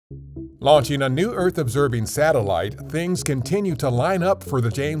Launching a new Earth-observing satellite, things continue to line up for the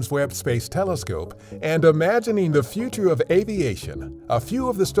James Webb Space Telescope and imagining the future of aviation. A few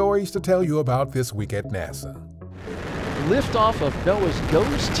of the stories to tell you about this week at NASA. Liftoff of NOAA's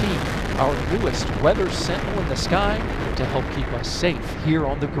GOES-T, our newest weather sentinel in the sky to help keep us safe here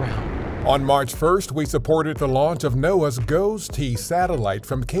on the ground. On March 1st, we supported the launch of NOAA's GOES-T satellite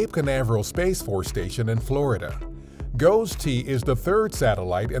from Cape Canaveral Space Force Station in Florida. GOES-T is the third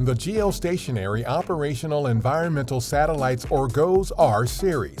satellite in the Geostationary Operational Environmental Satellites or GOES-R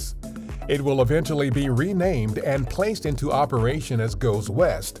series. It will eventually be renamed and placed into operation as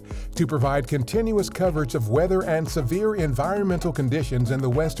GOES-West to provide continuous coverage of weather and severe environmental conditions in the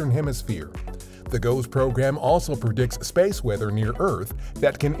Western Hemisphere. The GOES program also predicts space weather near Earth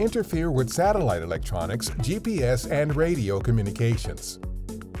that can interfere with satellite electronics, GPS, and radio communications.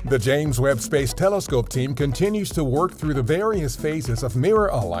 The James Webb Space Telescope team continues to work through the various phases of mirror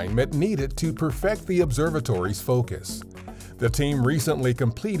alignment needed to perfect the observatory's focus. The team recently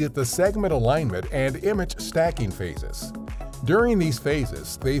completed the segment alignment and image stacking phases. During these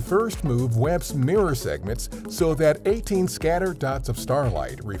phases, they first moved Webb's mirror segments so that 18 scattered dots of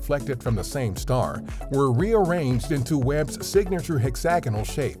starlight reflected from the same star were rearranged into Webb's signature hexagonal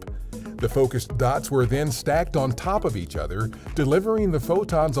shape. The focused dots were then stacked on top of each other, delivering the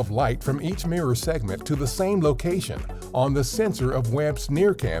photons of light from each mirror segment to the same location on the sensor of Webb's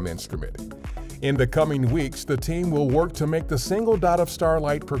NIRCam instrument. In the coming weeks, the team will work to make the single dot of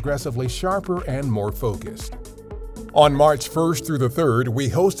starlight progressively sharper and more focused. On March 1st through the 3rd, we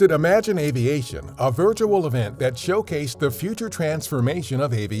hosted Imagine Aviation, a virtual event that showcased the future transformation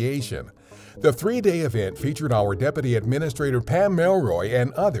of aviation. The three-day event featured our Deputy Administrator Pam Melroy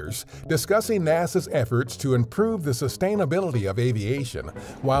and others discussing NASA's efforts to improve the sustainability of aviation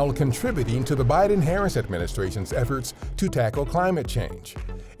while contributing to the Biden-Harris administration's efforts to tackle climate change.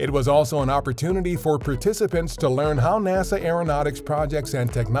 It was also an opportunity for participants to learn how NASA aeronautics projects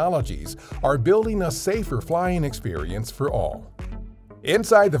and technologies are building a safer flying experience for all.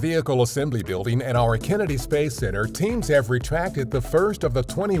 Inside the Vehicle Assembly Building at our Kennedy Space Center, teams have retracted the first of the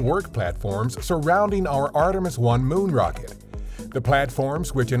 20 work platforms surrounding our Artemis 1 moon rocket. The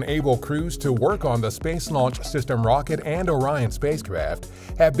platforms, which enable crews to work on the Space Launch System rocket and Orion spacecraft,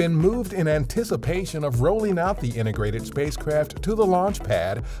 have been moved in anticipation of rolling out the integrated spacecraft to the launch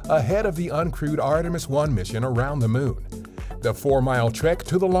pad ahead of the uncrewed Artemis 1 mission around the moon. The 4-mile trek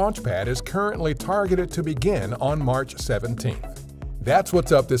to the launch pad is currently targeted to begin on March 17th. That's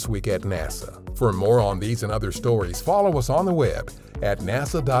what's up this week at NASA. For more on these and other stories, follow us on the web at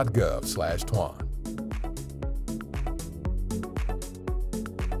nasa.gov/twan.